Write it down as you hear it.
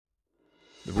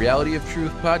the Reality of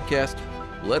Truth podcast.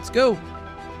 Let's go.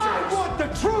 I want the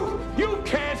truth. You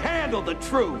can't handle the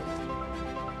truth.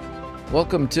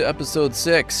 Welcome to episode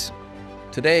 6.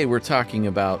 Today we're talking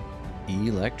about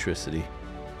electricity.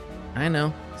 I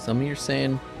know, some of you are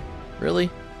saying,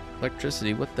 really?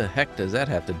 Electricity? What the heck does that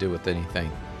have to do with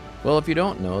anything? Well, if you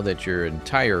don't know that your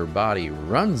entire body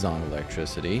runs on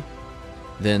electricity,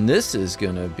 then this is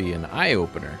going to be an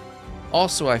eye-opener.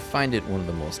 Also, I find it one of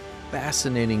the most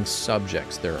fascinating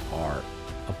subjects there are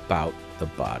about the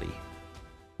body.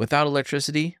 Without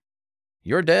electricity,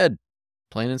 you're dead,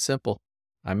 plain and simple.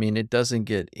 I mean, it doesn't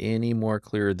get any more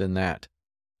clear than that.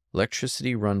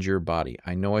 Electricity runs your body.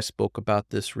 I know I spoke about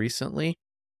this recently,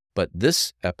 but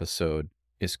this episode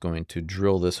is going to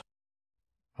drill this.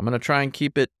 I'm going to try and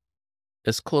keep it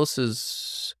as close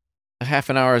as a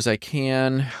half an hour as I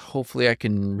can. Hopefully I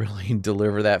can really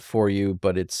deliver that for you,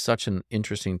 but it's such an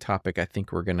interesting topic. I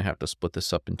think we're going to have to split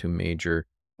this up into major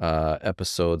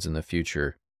episodes in the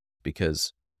future,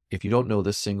 because if you don't know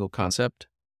this single concept,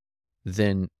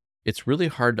 then it's really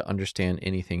hard to understand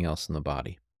anything else in the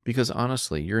body. Because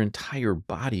honestly, your entire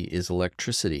body is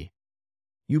electricity.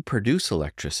 You produce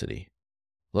electricity.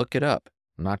 Look it up.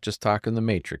 I'm not just talking the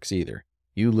Matrix either.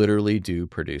 You literally do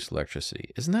produce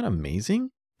electricity. Isn't that amazing?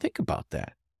 Think about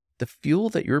that. The fuel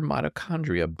that your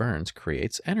mitochondria burns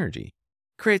creates energy,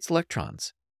 creates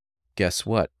electrons. Guess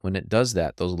what? When it does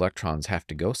that, those electrons have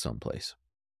to go someplace.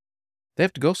 They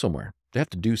have to go somewhere. They have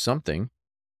to do something.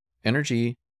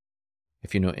 Energy,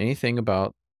 if you know anything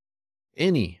about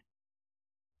any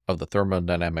of the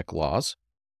thermodynamic laws,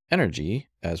 energy,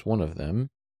 as one of them,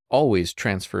 always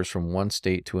transfers from one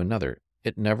state to another.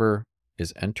 It never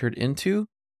is entered into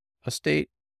a state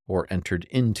or entered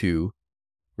into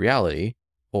reality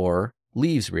or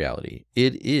leaves reality.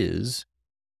 It is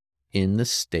in the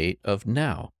state of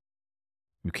now.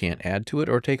 You can't add to it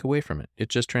or take away from it. It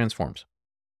just transforms.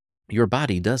 Your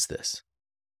body does this.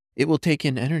 It will take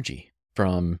in energy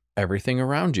from everything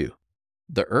around you.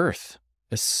 The earth,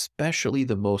 especially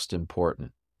the most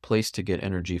important place to get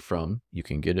energy from. You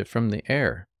can get it from the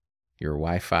air, your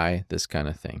Wi-Fi, this kind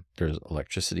of thing. There's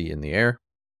electricity in the air.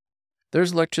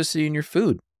 There's electricity in your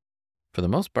food. For the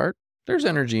most part, there's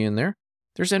energy in there.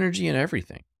 There's energy in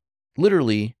everything.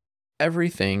 Literally,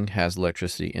 everything has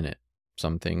electricity in it.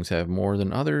 Some things have more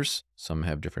than others. Some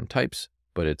have different types,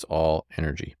 but it's all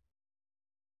energy.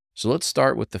 So let's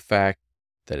start with the fact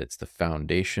that it's the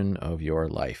foundation of your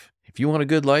life. If you want a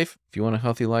good life, if you want a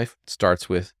healthy life, it starts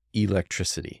with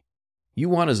electricity. You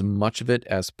want as much of it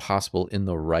as possible in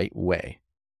the right way.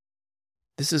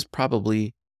 This is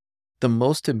probably the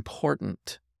most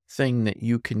important thing that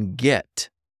you can get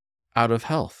out of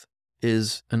health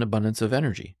is an abundance of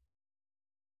energy.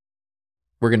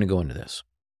 We're going to go into this.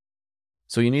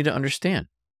 So you need to understand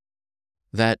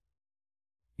that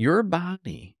your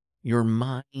body, your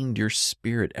mind, your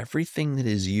spirit, everything that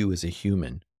is you as a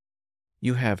human,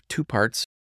 you have two parts.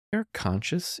 They're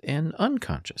conscious and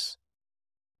unconscious.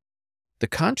 The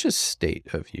conscious state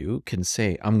of you can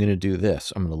say, I'm going to do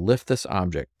this. I'm going to lift this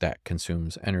object that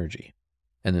consumes energy.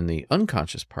 And then the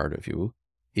unconscious part of you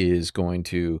is going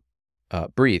to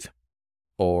breathe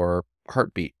or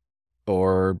heartbeat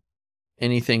or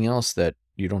anything else that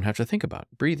you don't have to think about.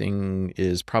 Breathing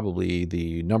is probably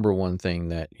the number one thing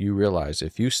that you realize.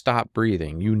 If you stop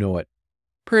breathing, you know it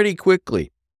pretty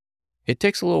quickly. It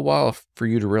takes a little while for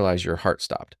you to realize your heart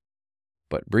stopped.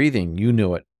 But breathing, you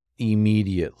know it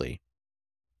immediately.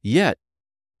 Yet,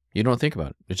 you don't think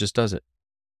about it. It just does it.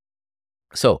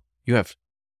 So, you have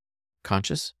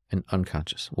conscious and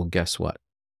unconscious. Well, guess what?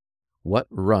 What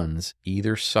runs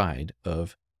either side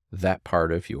of that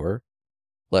part of your,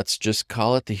 let's just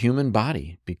call it the human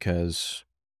body, because,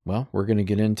 well, we're going to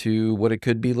get into what it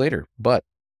could be later. But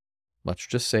let's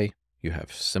just say you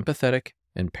have sympathetic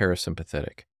and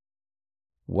parasympathetic.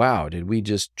 Wow, did we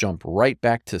just jump right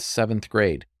back to 7th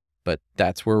grade? But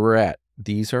that's where we're at.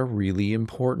 These are really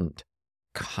important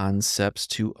concepts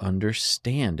to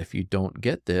understand. If you don't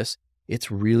get this,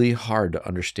 it's really hard to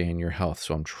understand your health.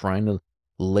 So I'm trying to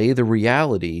lay the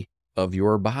reality of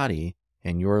your body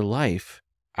and your life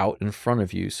out in front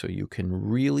of you so you can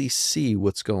really see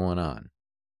what's going on.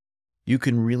 You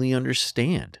can really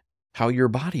understand how your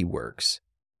body works.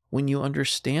 When you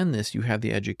understand this, you have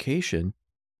the education,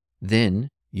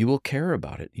 then you will care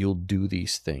about it. You'll do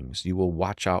these things. You will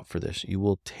watch out for this. You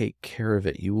will take care of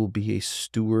it. You will be a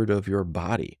steward of your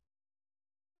body.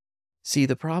 See,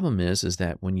 the problem is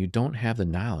that when you don't have the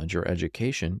knowledge or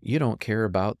education, you don't care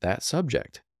about that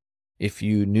subject. If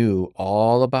you knew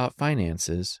all about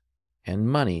finances and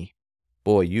money,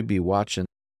 boy, you'd be watching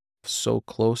so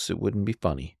close it wouldn't be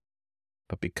funny.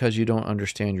 But because you don't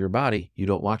understand your body, you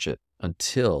don't watch it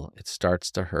until it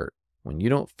starts to hurt. When you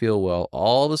don't feel well,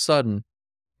 all of a sudden,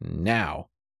 now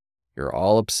you're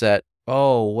all upset.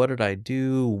 Oh, what did I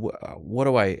do?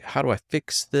 How do I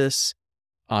fix this?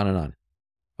 On and on.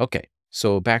 Okay,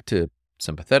 so back to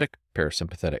sympathetic,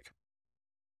 parasympathetic.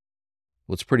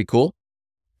 What's pretty cool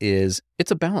is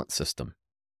it's a balance system.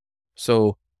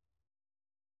 So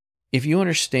if you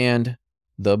understand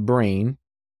the brain's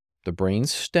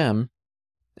stem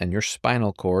and your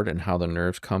spinal cord and how the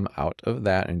nerves come out of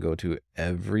that and go to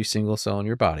every single cell in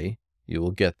your body, you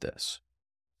will get this.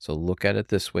 So look at it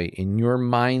this way. In your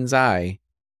mind's eye,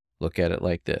 look at it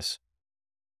like this.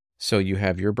 So you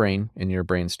have your brain and your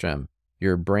brain stem.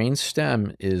 Your brain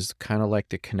stem is kind of like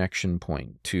the connection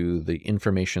point to the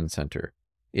information center.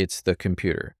 It's the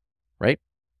computer, right?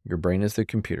 Your brain is the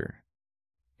computer.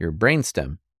 Your brain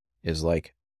stem is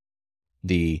like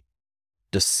the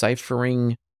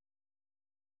deciphering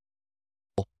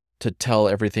to tell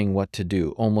everything what to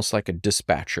do, almost like a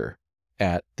dispatcher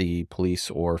at the police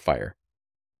or fire.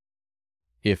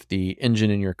 If the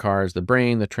engine in your car is the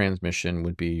brain, the transmission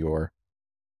would be your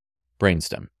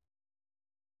brainstem.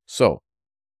 So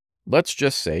let's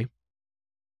just say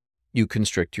you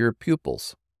constrict your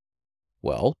pupils.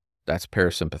 Well, that's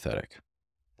parasympathetic.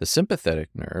 The sympathetic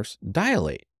nerves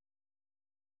dilate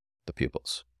the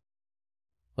pupils.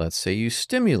 Let's say you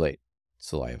stimulate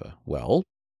saliva. Well,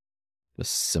 the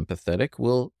sympathetic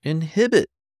will inhibit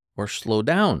or slow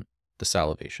down the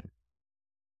salivation.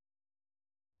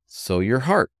 So your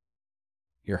heart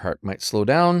might slow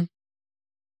down.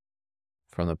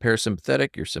 From the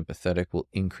parasympathetic, your sympathetic will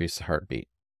increase the heartbeat.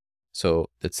 So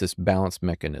it's this balance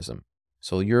mechanism.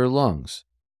 So your lungs,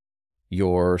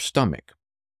 your stomach,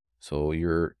 so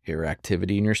your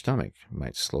activity in your stomach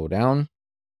might slow down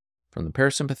from the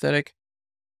parasympathetic,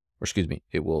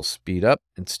 it will speed up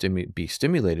and be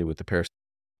stimulated with the parasympathetic.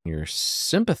 Your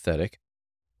sympathetic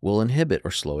will inhibit or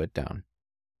slow it down.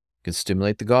 You can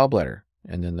stimulate the gallbladder,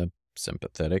 and then the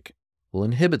sympathetic will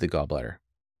inhibit the gallbladder.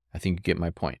 I think you get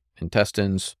my point.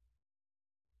 Intestines,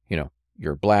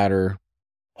 your bladder,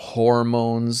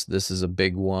 hormones. This is a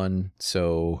big one.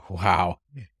 So, wow.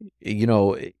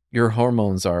 Your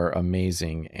hormones are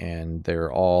amazing, and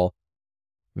they're all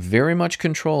very much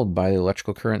controlled by the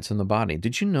electrical currents in the body.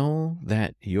 Did you know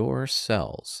that your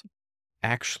cells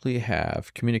actually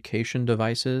have communication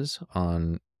devices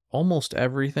on almost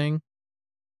everything?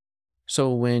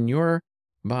 So when your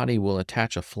body will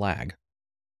attach a flag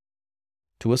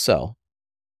to a cell,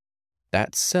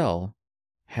 that cell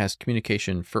has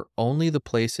communication for only the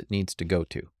place it needs to go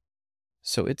to.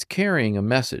 So it's carrying a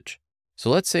message. So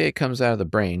let's say it comes out of the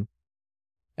brain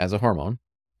as a hormone,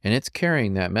 and it's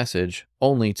carrying that message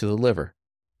only to the liver.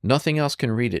 Nothing else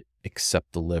can read it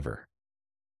except the liver.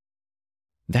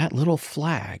 That little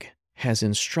flag has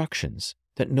instructions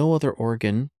that no other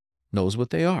organ knows what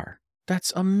they are.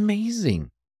 That's amazing.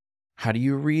 How do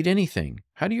you read anything?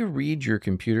 How do you read your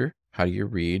computer? How do you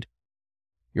read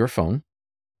your phone?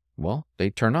 Well,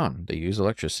 they turn on. They use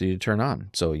electricity to turn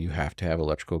on. So you have to have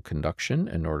electrical conduction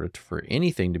in order for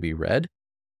anything to be read,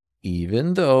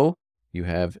 even though you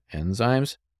have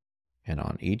enzymes, and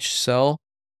on each cell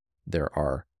there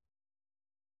are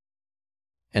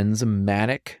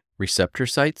enzymatic receptor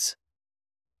sites.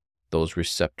 Those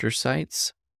receptor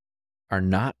sites are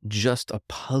not just a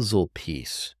puzzle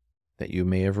piece that you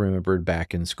may have remembered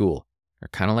back in school. They're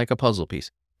kind of like a puzzle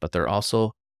piece, but they're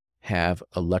also have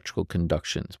electrical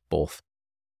conductions, both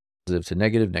positive to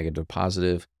negative, negative to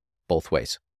positive, both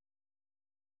ways.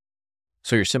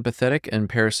 So your sympathetic and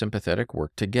parasympathetic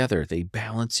work together. They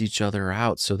balance each other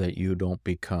out so that you don't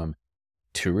become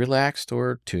too relaxed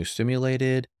or too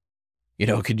stimulated.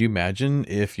 Could you imagine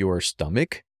if your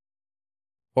stomach,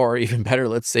 or even better,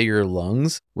 let's say your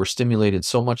lungs, were stimulated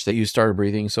so much that you started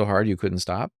breathing so hard you couldn't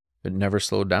stop, but never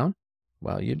slowed down?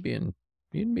 Well, you'd be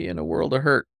in a world of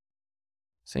hurt.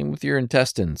 Same with your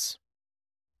intestines.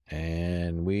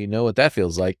 And we know what that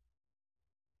feels like.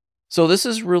 So this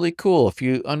is really cool. If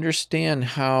you understand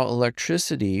how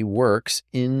electricity works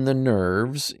in the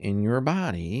nerves in your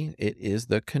body, it is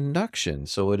the conduction.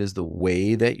 So it is the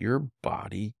way that your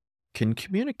body can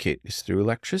communicate is through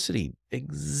electricity.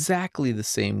 Exactly the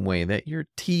same way that your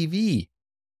TV,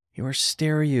 your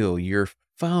stereo, your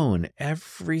phone,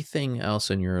 everything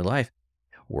else in your life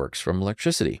works from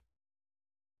electricity.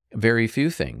 Very few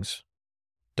things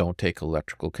don't take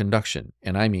electrical conduction.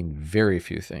 And I mean very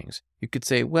few things. You could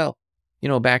say, well,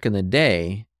 back in the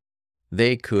day,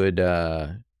 they could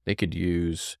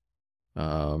use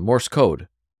Morse code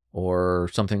or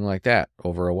something like that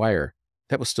over a wire.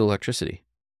 That was still electricity.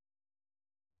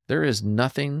 There is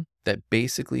nothing that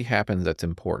basically happens that's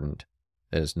important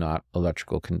that is not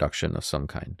electrical conduction of some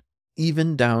kind.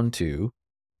 Even down to,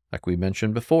 like we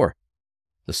mentioned before,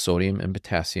 the sodium and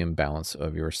potassium balance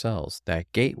of your cells,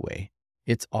 that gateway.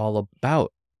 It's all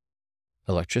about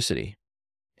electricity.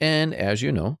 And as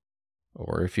you know,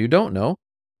 or if you don't know,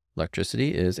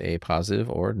 electricity is a positive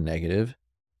or negative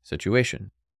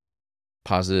situation.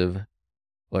 Positive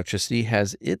electricity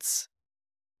has its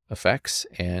effects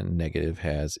and negative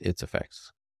has its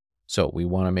effects. So we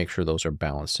want to make sure those are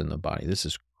balanced in the body. This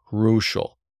is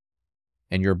crucial.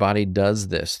 And your body does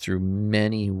this through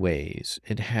many ways.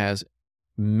 It has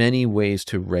many ways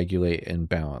to regulate and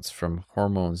balance, from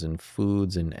hormones and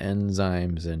foods and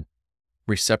enzymes and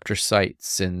receptor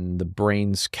sites and the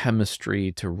brain's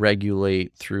chemistry to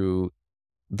regulate through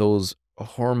those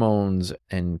hormones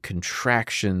and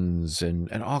contractions and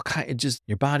all kinds. It just,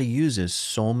 your body uses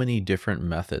so many different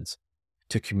methods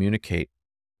to communicate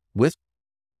with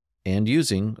and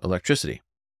using electricity.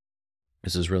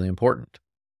 This is really important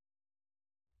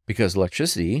because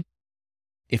electricity,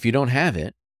 if you don't have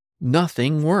it,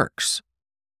 nothing works.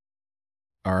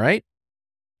 All right?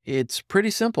 It's pretty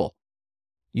simple.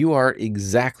 You are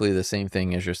exactly the same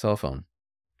thing as your cell phone.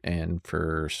 And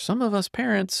for some of us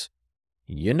parents,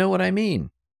 you know what I mean.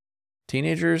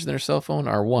 Teenagers and their cell phone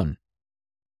are one.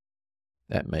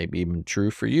 That may be even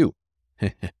true for you.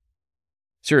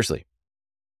 Seriously.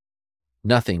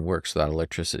 Nothing works without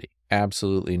electricity.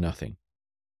 Absolutely nothing.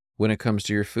 When it comes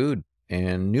to your food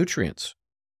and nutrients,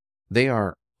 they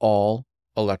are all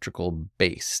electrical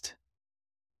based.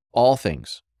 All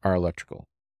things are electrical.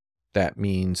 That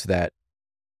means that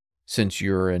since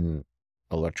you're an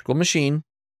electrical machine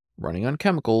running on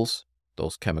chemicals,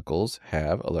 those chemicals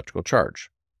have electrical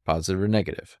charge, positive or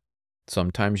negative.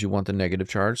 Sometimes you want the negative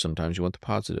charge, sometimes you want the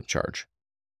positive charge.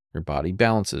 Your body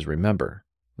balances, remember.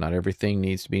 Not everything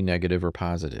needs to be negative or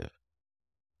positive.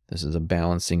 This is a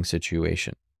balancing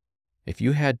situation. If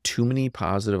you had too many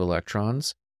positive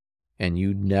electrons and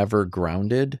you never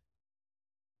grounded,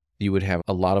 you would have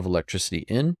a lot of electricity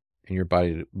in and your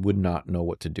body would not know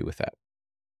what to do with that.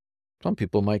 Some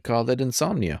people might call that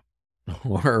insomnia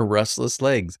or restless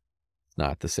legs. It's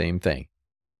not the same thing,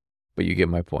 but you get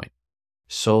my point.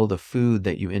 So the food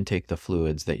that you intake, the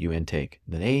fluids that you intake,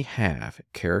 they have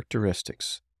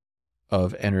characteristics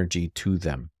of energy to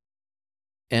them.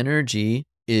 Energy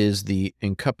is the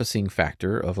encompassing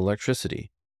factor of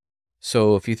electricity.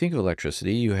 So if you think of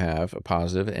electricity, you have a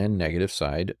positive and negative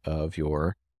side of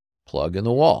your plug in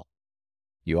the wall.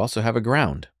 You also have a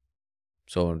ground.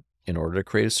 So in order to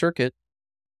create a circuit,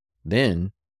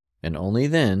 then, and only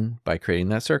then, by creating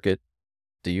that circuit,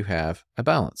 do you have a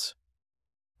balance.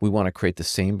 We want to create the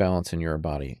same balance in your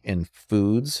body, and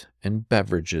foods and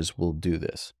beverages will do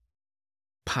this.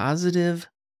 Positive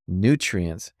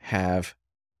nutrients have,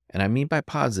 and I mean by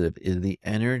positive, is the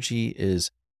energy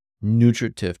is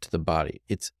nutritive to the body.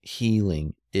 It's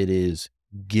healing. It is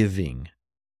giving.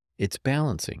 It's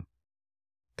balancing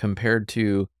compared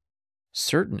to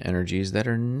certain energies that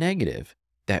are negative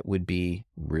that would be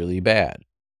really bad.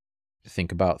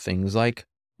 Think about things like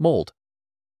mold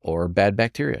or bad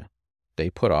bacteria.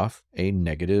 They put off a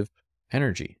negative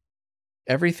energy.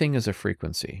 Everything is a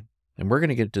frequency. And we're going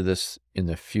to get to this in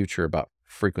the future about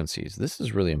frequencies. This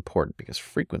is really important because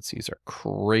frequencies are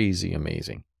crazy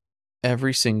amazing.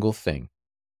 Every single thing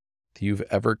that you've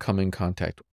ever come in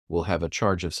contact will have a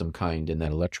charge of some kind, and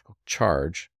that electrical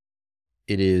charge,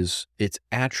 it is its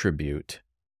attribute,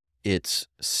 its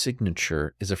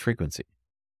signature is a frequency.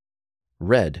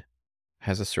 Red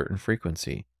has a certain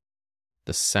frequency.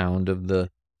 The sound of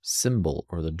the cymbal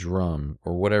or the drum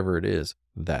or whatever it is,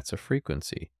 that's a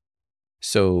frequency.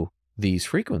 So these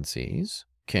frequencies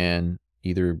can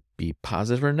either be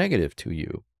positive or negative to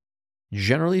you.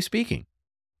 Generally speaking,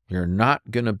 you're not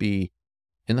going to be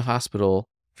in the hospital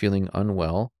feeling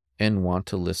unwell and want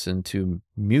to listen to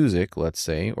music, let's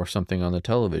say, or something on the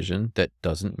television that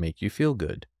doesn't make you feel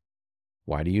good.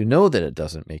 Why do you know that it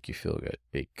doesn't make you feel good?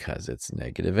 Because it's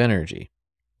negative energy.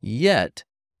 Yet,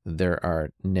 there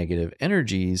are negative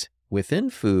energies within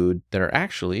food that are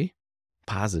actually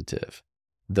positive.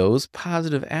 Those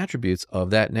positive attributes of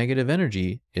that negative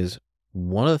energy is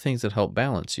one of the things that help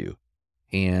balance you.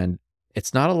 And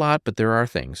it's not a lot, but there are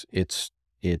things. It's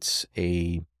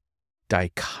a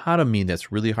dichotomy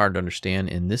that's really hard to understand.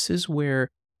 And this is where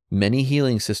many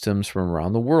healing systems from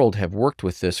around the world have worked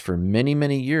with this for many,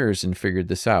 many years and figured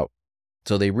this out.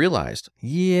 So they realized,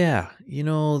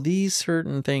 these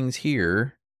certain things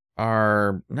here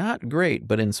are not great,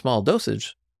 but in small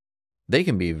dosage, they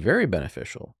can be very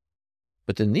beneficial.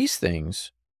 But then these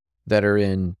things that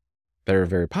are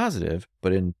very positive,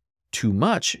 but in too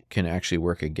much can actually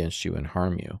work against you and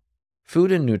harm you.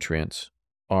 Food and nutrients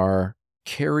are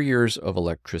carriers of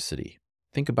electricity.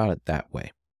 Think about it that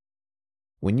way.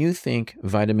 When you think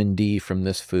vitamin D from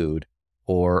this food,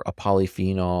 or a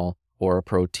polyphenol, or a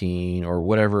protein, or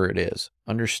whatever it is,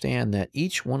 understand that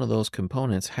each one of those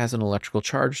components has an electrical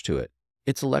charge to it.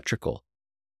 It's electrical.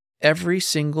 Every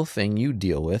single thing you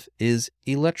deal with is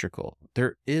electrical.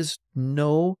 There is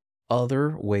no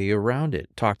other way around it.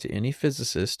 Talk to any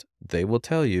physicist, they will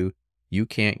tell you you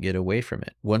can't get away from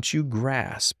it. Once you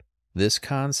grasp this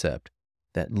concept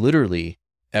that literally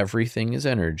everything is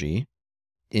energy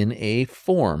in a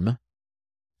form,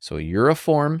 so you're a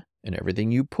form, and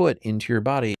everything you put into your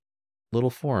body, little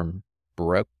form,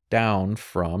 broke down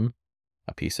from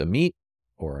a piece of meat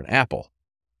or an apple.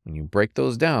 When you break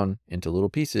those down into little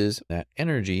pieces, that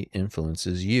energy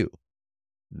influences you.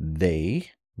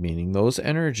 They, meaning those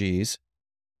energies,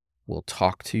 will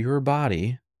talk to your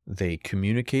body. They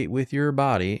communicate with your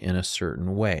body in a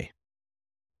certain way.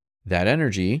 That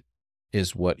energy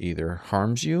is what either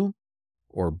harms you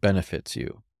or benefits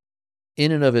you.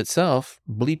 In and of itself,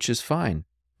 bleach is fine,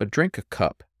 but drink a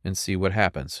cup and see what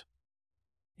happens.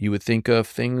 You would think of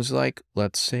things like,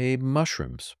 let's say,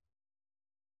 mushrooms.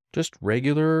 Just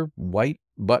regular white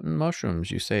button mushrooms.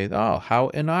 You say, oh, how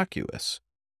innocuous.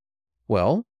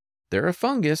 Well, they're a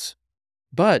fungus,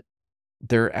 but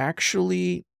they're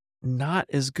actually not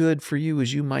as good for you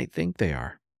as you might think they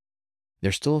are.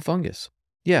 They're still a fungus.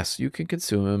 Yes, you can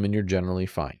consume them and you're generally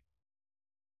fine.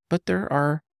 But there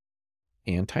are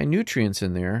anti-nutrients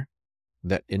in there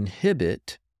that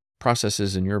inhibit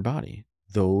processes in your body.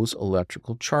 Those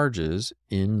electrical charges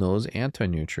in those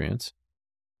anti-nutrients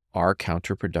are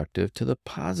counterproductive to the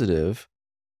positive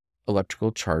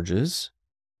electrical charges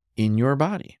in your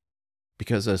body,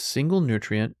 because a single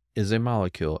nutrient is a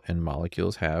molecule, and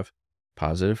molecules have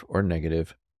positive or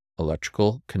negative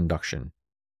electrical conduction.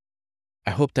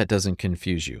 I hope that doesn't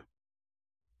confuse you.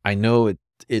 I know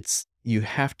it's you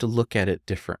have to look at it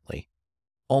differently,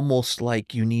 almost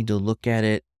like you need to look at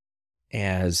it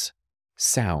as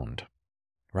sound,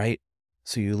 right?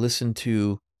 So you listen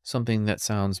to something that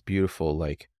sounds beautiful,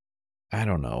 like, I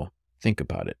don't know, think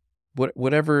about it.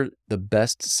 Whatever the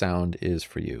best sound is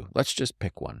for you, let's just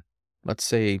pick one. Let's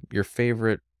say your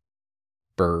favorite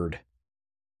bird.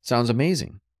 Sounds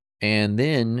amazing. And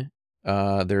then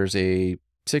there's a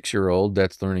 6-year-old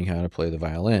that's learning how to play the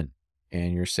violin.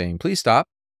 And you're saying, please stop.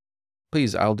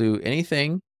 Please, I'll do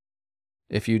anything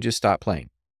if you just stop playing,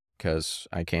 because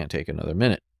I can't take another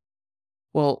minute.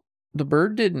 Well,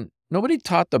 nobody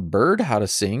taught the bird how to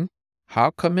sing. How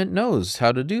come it knows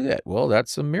how to do that? Well,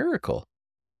 that's a miracle.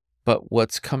 But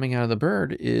what's coming out of the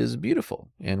bird is beautiful,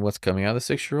 and what's coming out of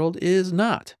the 6-year-old is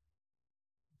not.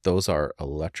 Those are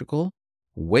electrical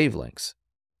wavelengths.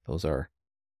 Those are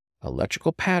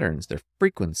electrical patterns. They're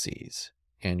frequencies,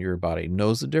 and your body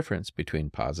knows the difference between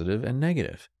positive and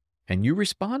negative. And you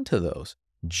respond to those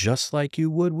just like you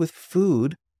would with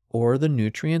food or the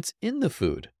nutrients in the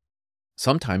food.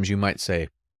 Sometimes you might say,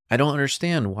 I don't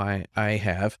understand why I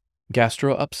have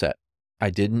gastro upset. I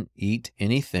didn't eat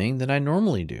anything that I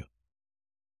normally do.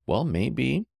 Well,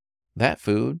 maybe that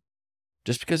food,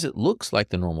 just because it looks like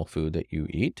the normal food that you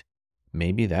eat,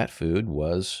 maybe that food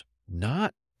was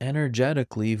not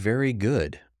energetically very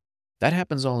good. That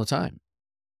happens all the time.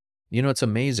 You know, it's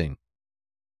amazing.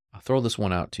 I'll throw this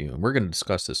one out to you, and we're going to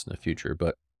discuss this in the future,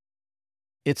 but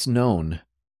it's known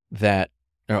that,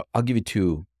 I'll give you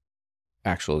 2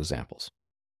 actual examples.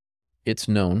 It's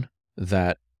known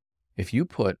that if you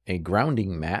put a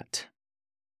grounding mat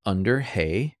under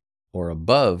hay or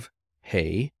above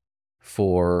hay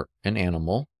for an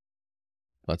animal,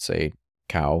 let's say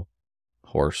cow,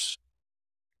 horse,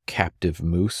 captive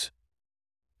moose,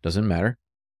 doesn't matter,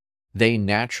 they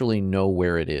naturally know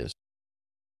where it is.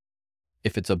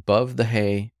 If it's above the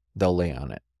hay, they'll lay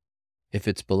on it. If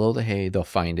it's below the hay, they'll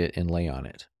find it and lay on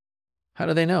it. How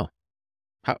do they know?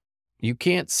 You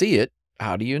can't see it.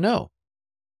 How do you know?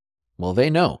 Well, they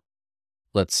know.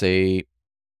 Let's give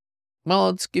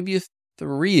you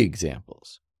 3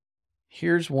 examples.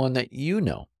 Here's one that you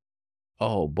know.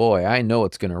 Oh boy, I know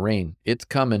it's going to rain. It's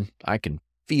coming. I can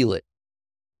feel it.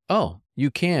 Oh, you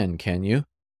can you?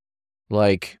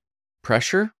 Like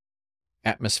pressure?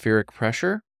 Atmospheric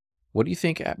pressure? What do you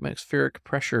think atmospheric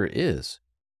pressure is?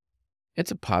 It's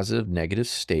a positive, negative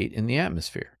state in the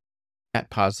atmosphere. That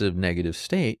positive, negative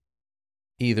state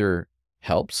either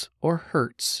helps or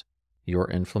hurts your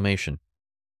inflammation.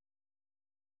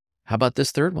 How about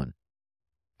this 3rd one?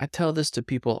 I tell this to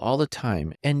people all the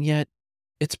time, and yet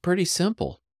it's pretty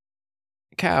simple.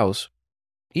 Cows,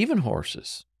 even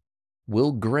horses,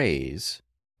 will graze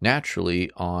naturally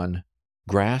on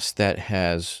grass that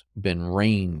has been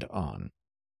rained on.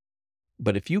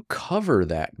 But if you cover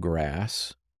that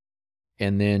grass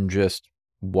and then just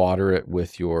water it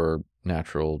with your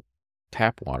natural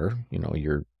tap water,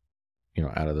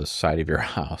 out of the side of your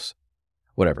house,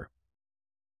 whatever,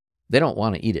 they don't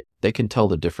want to eat it. They can tell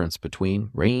the difference between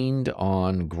rained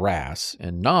on grass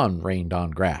and non-rained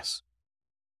on grass.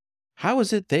 How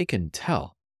is it they can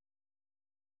tell?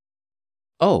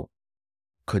 Oh,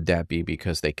 could that be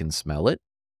because they can smell it?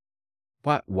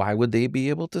 Why would they be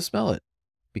able to smell it?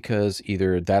 Because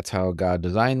either that's how God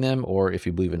designed them, or if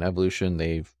you believe in evolution,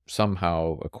 they've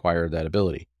somehow acquired that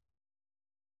ability.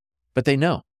 But they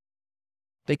know.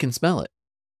 They can smell it.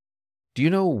 Do you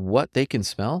know what they can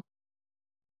smell?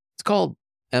 It's called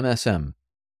MSM,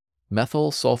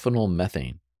 methyl sulfonyl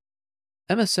methane.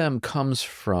 MSM comes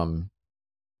from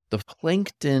the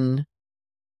plankton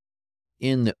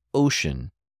in the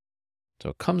ocean. So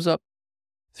it comes up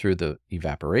through the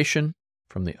evaporation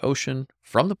from the ocean,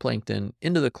 from the plankton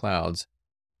into the clouds,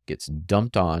 gets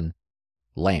dumped on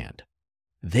land.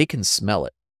 They can smell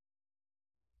it.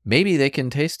 Maybe they can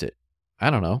taste it. I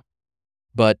don't know.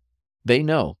 But they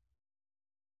know.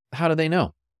 How do they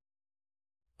know?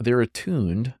 They're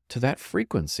attuned to that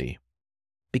frequency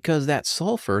because that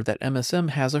sulfur, that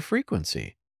MSM, has a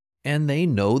frequency, and they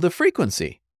know the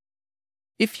frequency.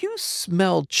 If you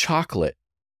smell chocolate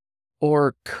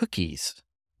or cookies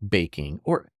baking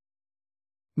or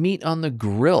meat on the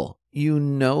grill, you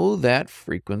know that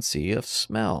frequency of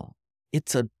smell.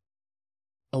 It's an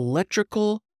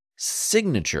electrical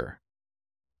signature.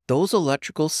 Those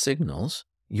electrical signals,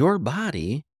 your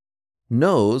body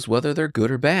knows whether they're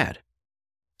good or bad.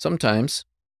 Sometimes,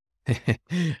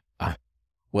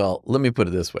 well, let me put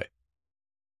it this way.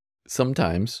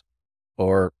 Sometimes,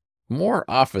 or more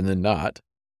often than not,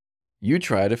 you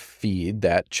try to feed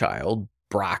that child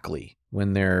broccoli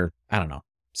when they're,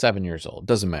 7 years old.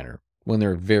 Doesn't matter. When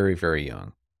they're very, very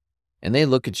young. And they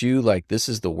look at you like this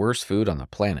is the worst food on the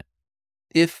planet.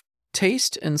 If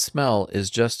taste and smell is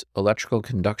just electrical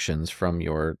conductions from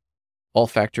your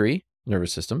olfactory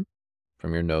nervous system,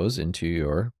 from your nose into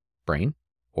your brain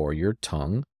or your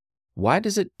tongue, why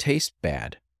does it taste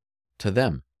bad to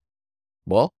them?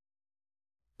 Well,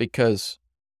 because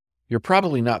you're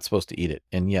probably not supposed to eat it.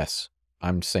 And yes,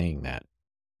 I'm saying that.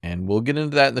 And we'll get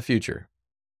into that in the future.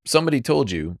 Somebody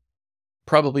told you,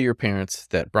 probably your parents,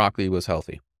 that broccoli was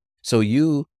healthy. So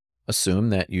you assume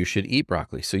that you should eat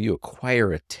broccoli. So you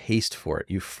acquire a taste for it.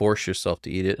 You force yourself to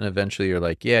eat it. And eventually you're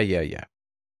like, yeah.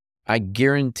 I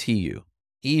guarantee you,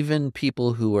 even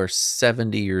people who are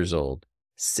 70 years old,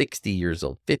 60 years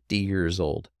old, 50 years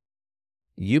old,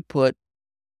 you put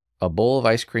a bowl of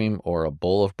ice cream or a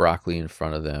bowl of broccoli in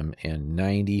front of them, and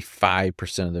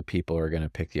 95% of the people are going to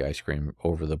pick the ice cream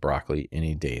over the broccoli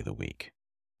any day of the week.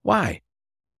 Why?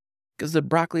 Because the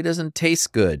broccoli doesn't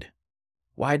taste good.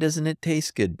 Why doesn't it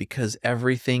taste good? Because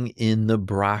everything in the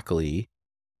broccoli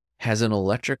has an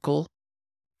electrical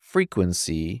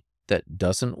frequency that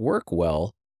doesn't work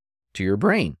well to your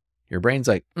brain. Your brain's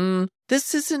like,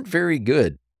 this isn't very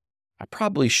good. I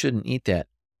probably shouldn't eat that.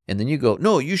 And then you go,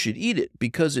 no, you should eat it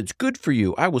because it's good for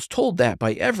you. I was told that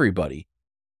by everybody.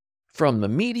 From the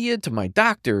media to my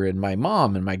doctor and my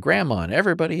mom and my grandma and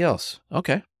everybody else.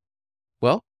 Okay.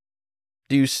 Well,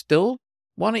 do you still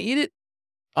want to eat it?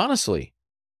 Honestly,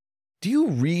 do you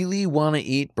really want to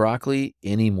eat broccoli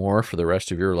anymore for the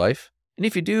rest of your life? And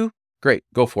if you do, great,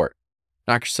 go for it.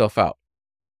 Knock yourself out.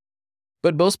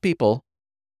 But most people,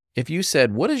 if you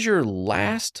said, what is your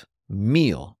last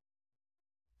meal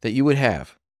that you would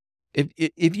have?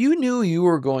 If you knew you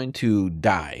were going to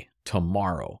die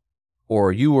tomorrow,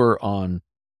 or you were on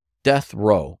death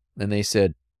row, and they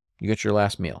said, you get your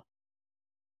last meal.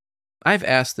 I've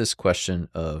asked this question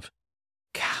of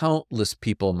countless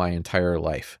people my entire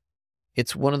life.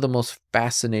 It's one of the most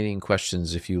fascinating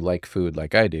questions if you like food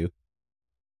like I do.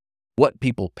 What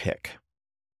people pick.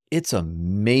 It's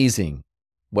amazing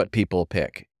what people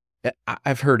pick.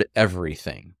 I've heard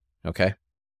everything, okay?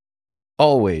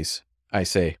 Always, I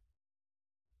say,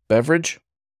 beverage,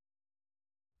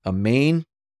 a main,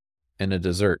 and a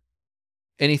dessert.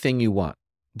 Anything you want.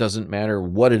 Doesn't matter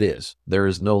what it is. There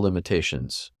is no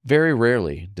limitations. Very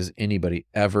rarely does anybody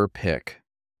ever pick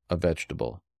a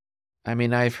vegetable. I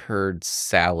mean, I've heard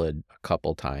salad a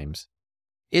couple times.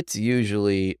 It's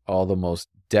usually all the most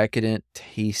decadent,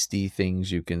 tasty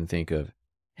things you can think of.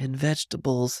 And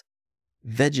vegetables,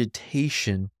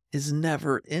 vegetation is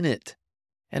never in it.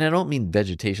 And I don't mean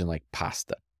vegetation like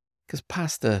pasta, because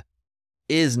pasta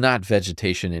is not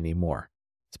vegetation anymore.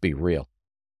 Let's be real.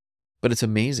 But it's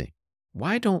amazing.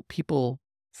 Why don't people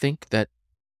think that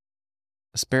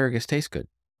asparagus tastes good.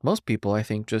 Most people, I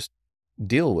think, just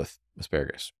deal with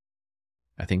asparagus.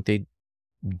 I think they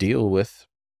deal with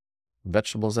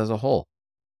vegetables as a whole.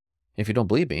 If you don't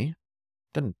believe me,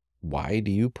 then why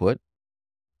do you put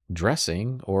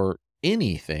dressing or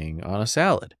anything on a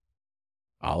salad?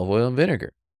 Olive oil and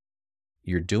vinegar.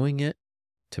 You're doing it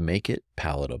to make it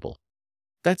palatable.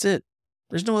 That's it.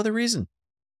 There's no other reason.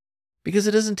 Because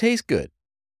it doesn't taste good.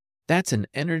 That's an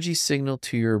energy signal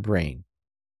to your brain.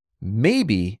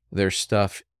 Maybe there's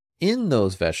stuff in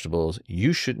those vegetables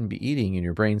you shouldn't be eating, and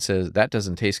your brain says that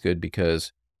doesn't taste good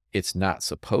because it's not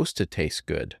supposed to taste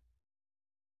good.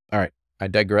 All right, I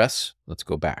digress. Let's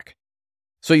go back.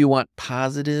 So you want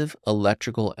positive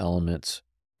electrical elements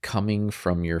coming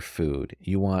from your food.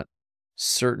 You want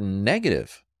certain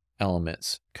negative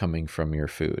elements coming from your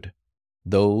food.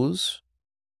 Those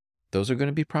are going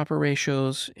to be proper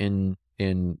ratios in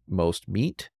most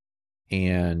meat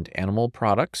and animal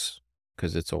products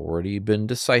because it's already been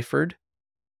deciphered.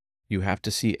 You have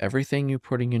to see everything you're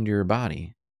putting into your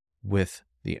body with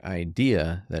the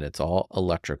idea that it's all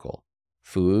electrical.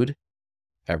 Food,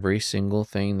 every single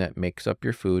thing that makes up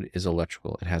your food is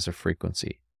electrical. It has a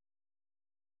frequency.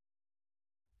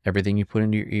 Everything you put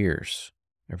into your ears,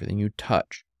 everything you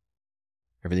touch,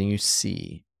 everything you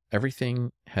see,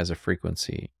 everything has a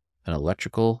frequency, an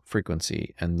electrical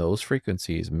frequency, and those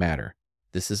frequencies matter.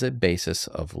 This is a basis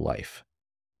of life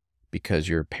because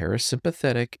your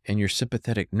parasympathetic and your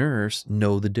sympathetic nerves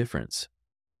know the difference.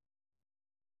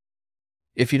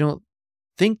 If you don't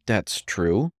think that's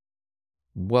true,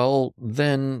 well,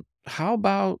 then how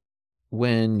about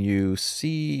when you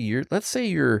see let's say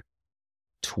you're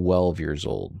 12 years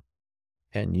old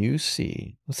and you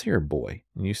see, let's say you're a boy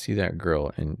and you see that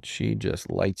girl and she just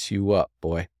lights you up,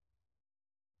 boy.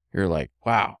 You're like,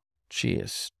 wow, she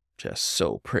is just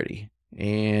so pretty.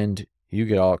 And you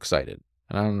get all excited.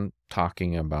 And I'm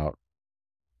talking about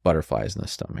butterflies in the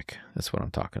stomach. That's what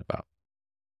I'm talking about.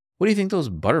 What do you think those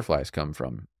butterflies come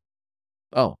from?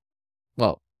 Oh,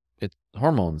 well, it's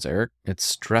hormones, Eric. It's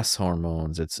stress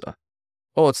hormones. It's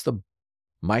the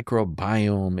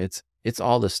microbiome. It's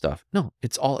all this stuff. No,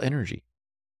 it's all energy.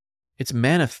 It's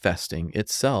manifesting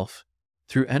itself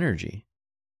through energy.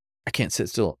 I can't sit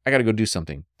still. I got to go do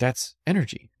something. That's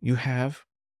energy. You have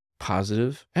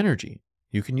positive energy.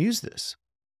 You can use this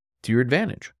to your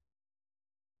advantage.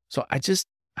 So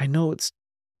I know it's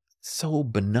so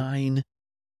benign,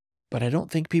 but I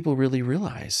don't think people really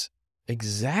realize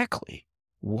exactly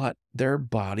what their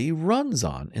body runs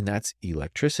on, and that's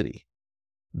electricity.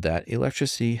 That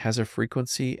electricity has a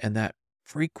frequency, and that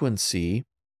frequency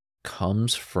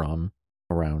comes from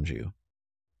around you.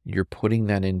 You're putting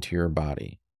that into your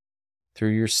body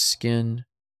through your skin,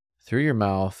 through your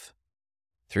mouth,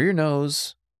 through your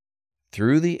nose,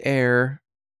 through the air,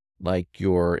 like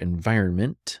your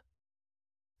environment,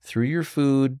 through your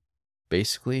food,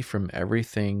 basically from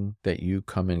everything that you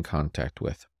come in contact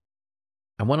with.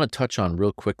 I want to touch on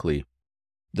real quickly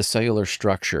the cellular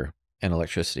structure and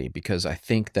electricity because I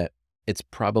think that it's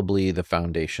probably the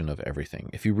foundation of everything.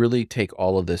 If you really take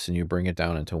all of this and you bring it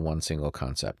down into one single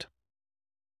concept,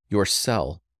 your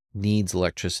cell needs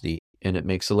electricity and it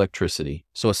makes electricity.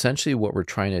 So essentially what we're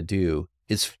trying to do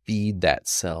is feed that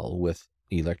cell with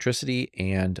electricity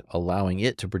and allowing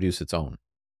it to produce its own.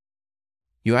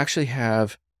 You actually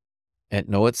have, and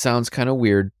no, it sounds kind of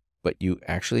weird, but you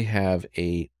actually have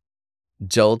a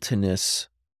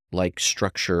gelatinous-like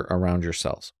structure around your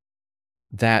cells.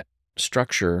 That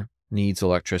structure needs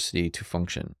electricity to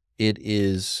function. It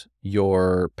is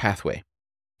your pathway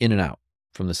in and out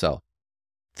from the cell.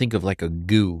 Think of like a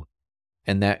goo,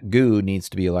 and that goo needs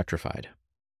to be electrified.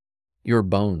 Your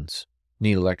bones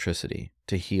need electricity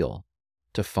to heal,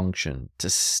 to function, to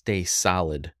stay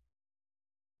solid.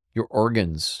 Your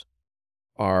organs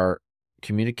are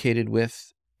communicated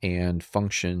with and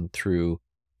function through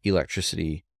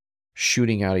electricity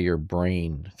shooting out of your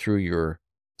brain through your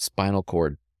spinal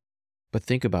cord. But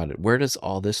think about it. Where does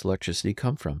all this electricity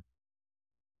come from?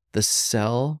 The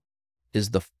cell is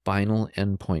the final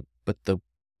endpoint. But the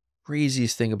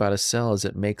craziest thing about a cell is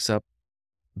it makes up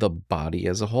the body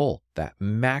as a whole, that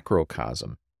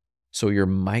macrocosm. So your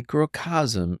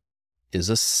microcosm is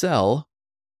a cell,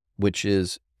 which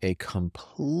is a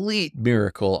complete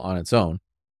miracle on its own.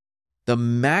 The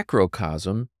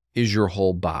macrocosm is your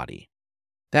whole body.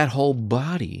 That whole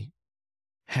body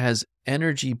has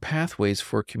energy pathways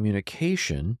for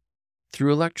communication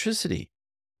through electricity.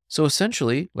 So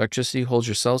essentially, electricity holds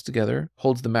your cells together,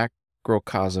 holds the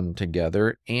macrocosm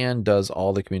together, and does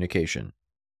all the communication.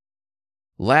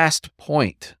 Last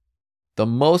point, the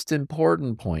most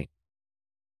important point.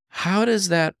 How does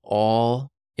that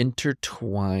all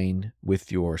intertwine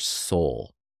with your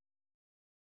soul.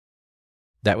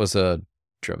 That was a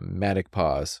dramatic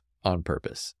pause on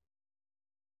purpose.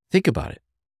 Think about it.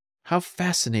 How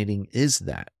fascinating is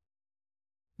that?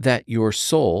 That your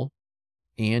soul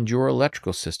and your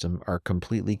electrical system are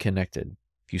completely connected.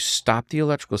 If you stop the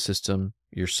electrical system,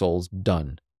 your soul's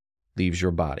done, leaves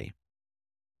your body.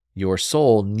 Your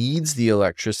soul needs the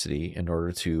electricity in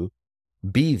order to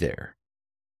be there.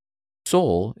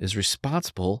 Soul is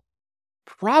responsible,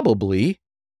 probably,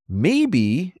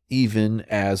 maybe even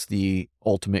as the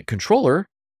ultimate controller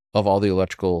of all the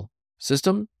electrical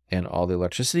system and all the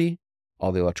electricity,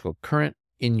 all the electrical current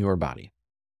in your body.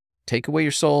 Take away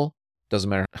your soul, doesn't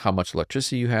matter how much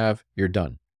electricity you have, you're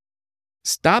done.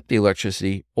 Stop the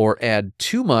electricity or add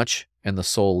too much and the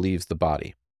soul leaves the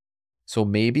body. So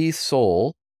maybe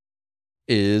soul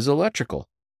is electrical.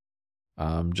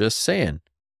 I'm just saying.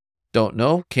 Don't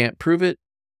know, can't prove it,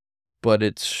 but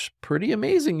it's pretty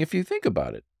amazing if you think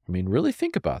about it. I mean, really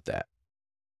think about that.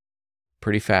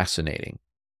 Pretty fascinating.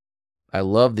 I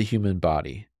love the human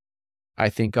body. I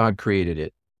think God created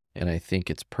it, and I think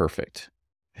it's perfect.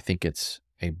 I think it's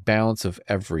a balance of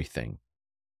everything.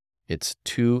 It's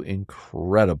too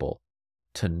incredible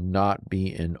to not be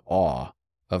in awe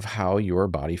of how your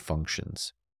body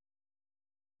functions.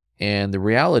 And the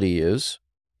reality is,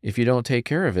 if you don't take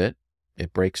care of it,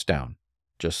 it breaks down.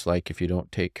 Just like if you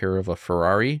don't take care of a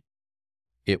Ferrari,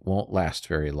 it won't last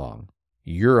very long.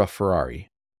 You're a Ferrari.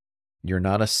 You're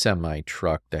not a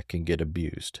semi-truck that can get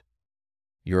abused.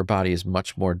 Your body is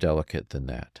much more delicate than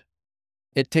that.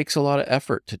 It takes a lot of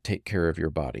effort to take care of your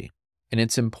body, and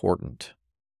it's important.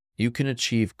 You can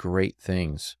achieve great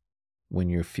things when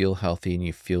you feel healthy and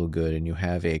you feel good and you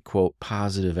have a, quote,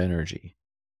 positive energy.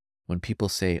 When people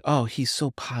say, oh, he's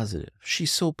so positive,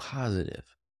 she's so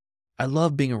positive. I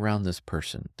love being around this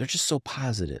person. They're just so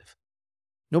positive.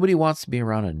 Nobody wants to be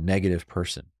around a negative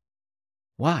person.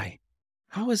 Why?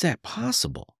 How is that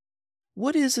possible?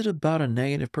 What is it about a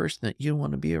negative person that you don't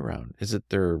want to be around? Is it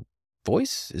their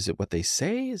voice? Is it what they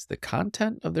say? Is it the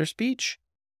content of their speech?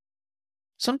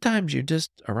 Sometimes you're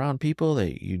just around people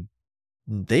that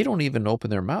they don't even open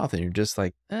their mouth and you're just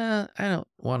like, I don't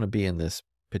want to be in this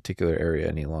particular area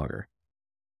any longer.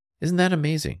 Isn't that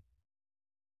amazing?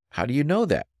 How do you know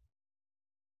that?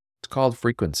 It's called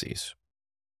frequencies.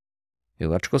 The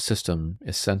electrical system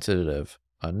is sensitive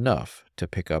enough to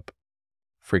pick up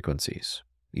frequencies.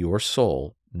 Your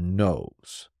soul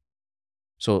knows.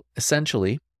 So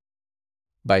essentially,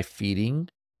 by feeding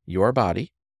your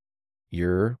body,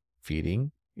 you're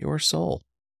feeding your soul.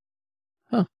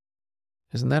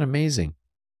 Isn't that amazing?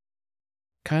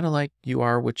 Kind of like you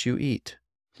are what you eat.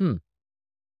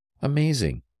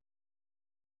 Amazing.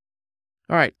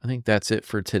 All right, I think that's it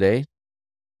for today.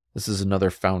 This is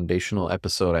another foundational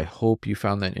episode. I hope you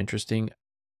found that interesting.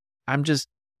 I'm just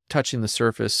touching the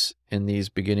surface in these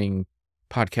beginning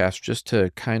podcasts just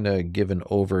to kind of give an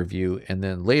overview, and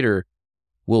then later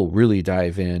we'll really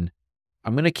dive in.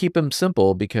 I'm going to keep them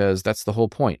simple because that's the whole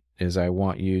point, is I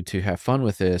want you to have fun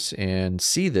with this and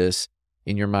see this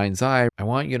in your mind's eye. I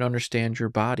want you to understand your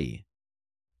body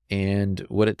and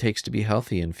what it takes to be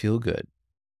healthy and feel good.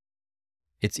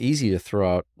 It's easy to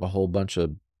throw out a whole bunch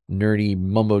of nerdy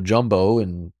mumbo jumbo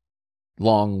and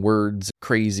long words,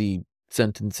 crazy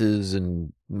sentences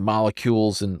and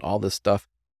molecules and all this stuff.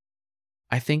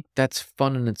 I think that's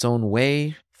fun in its own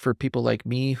way for people like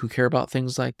me who care about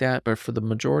things like that. But for the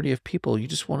majority of people, you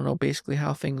just want to know basically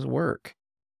how things work.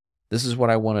 This is what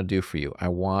I want to do for you. I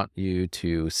want you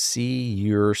to see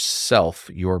yourself,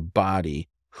 your body,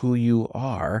 who you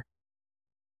are,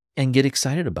 and get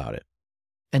excited about it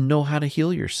and know how to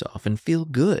heal yourself and feel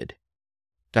good.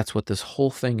 That's what this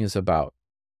whole thing is about.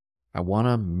 I want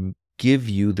to give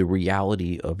you the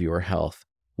reality of your health.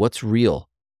 What's real?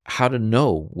 How to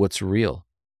know what's real.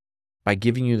 By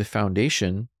giving you the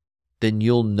foundation, then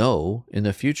you'll know in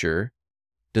the future,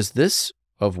 does this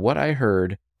of what I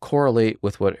heard correlate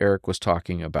with what Eric was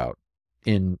talking about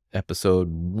in episode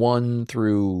 1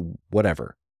 through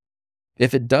whatever?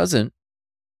 If it doesn't,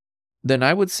 then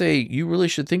I would say you really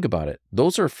should think about it.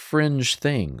 Those are fringe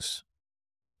things.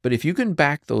 But if you can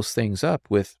back those things up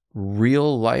with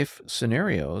real life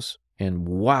scenarios, and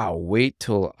wow, wait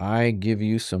till I give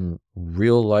you some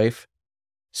real life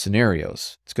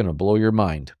scenarios. It's going to blow your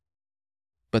mind.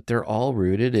 But they're all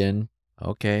rooted in,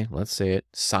 okay, let's say it,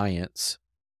 science.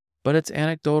 But it's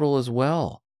anecdotal as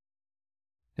well.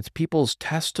 It's people's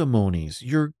testimonies.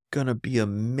 You're going to be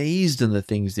amazed in the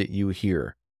things that you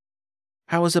hear.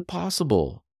 How is it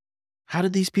possible? How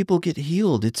did these people get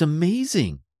healed? It's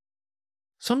amazing.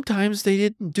 Sometimes they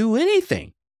didn't do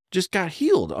anything, just got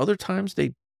healed. Other times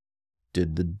they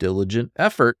did the diligent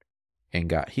effort and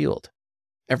got healed.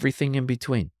 Everything in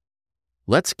between.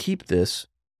 Let's keep this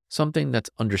something that's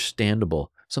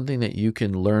understandable, something that you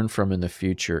can learn from in the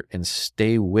future and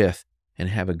stay with and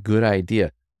have a good idea.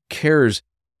 Who cares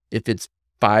if it's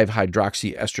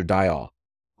 5-hydroxyestradiol?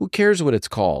 Who cares what it's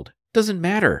called? Doesn't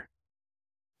matter.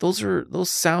 Those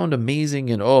sound amazing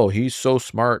and, oh, he's so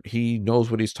smart. He knows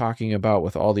what he's talking about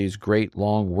with all these great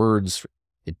long words.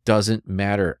 It doesn't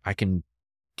matter. I can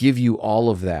give you all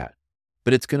of that,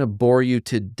 but it's going to bore you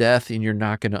to death and you're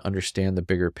not going to understand the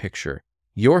bigger picture.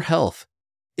 Your health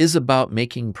is about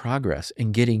making progress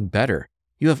and getting better.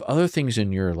 You have other things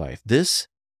in your life. This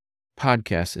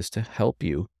podcast is to help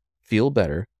you feel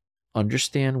better,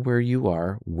 understand where you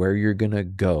are, where you're going to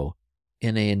go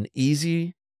in an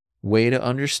easy way to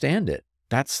understand it.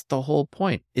 That's the whole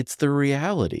point. It's the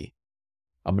reality.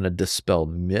 I'm going to dispel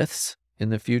myths in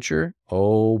the future.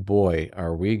 Oh boy,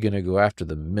 are we going to go after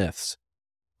the myths.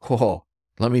 Oh,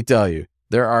 let me tell you,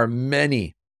 there are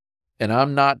many, and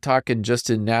I'm not talking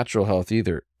just in natural health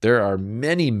either. There are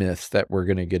many myths that we're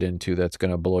going to get into that's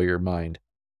going to blow your mind.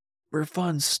 We're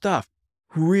fun stuff,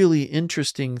 really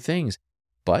interesting things,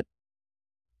 but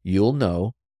you'll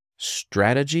know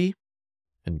strategy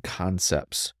and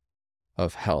concepts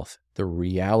of health, the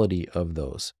reality of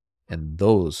those, and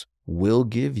those will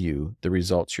give you the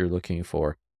results you're looking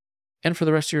for and for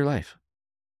the rest of your life.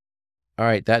 All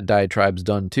right, that diatribe's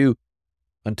done too.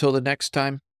 Until the next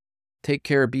time, take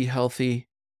care, be healthy.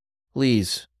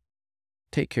 Please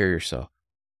take care of yourself.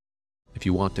 If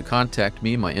you want to contact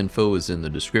me, my info is in the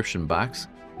description box.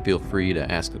 Feel free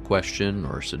to ask a question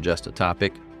or suggest a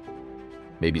topic,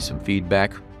 maybe some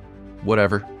feedback,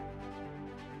 whatever.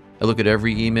 I look at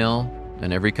every email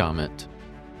and every comment,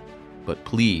 but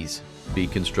please be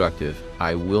constructive.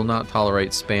 I will not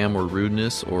tolerate spam or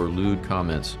rudeness or lewd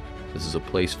comments. This is a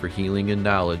place for healing and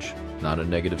knowledge, not a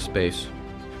negative space.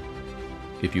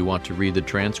 If you want to read the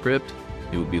transcript,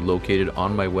 it will be located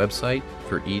on my website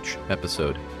for each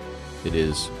episode. It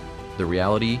is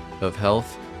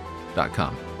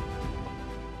therealityofhealth.com.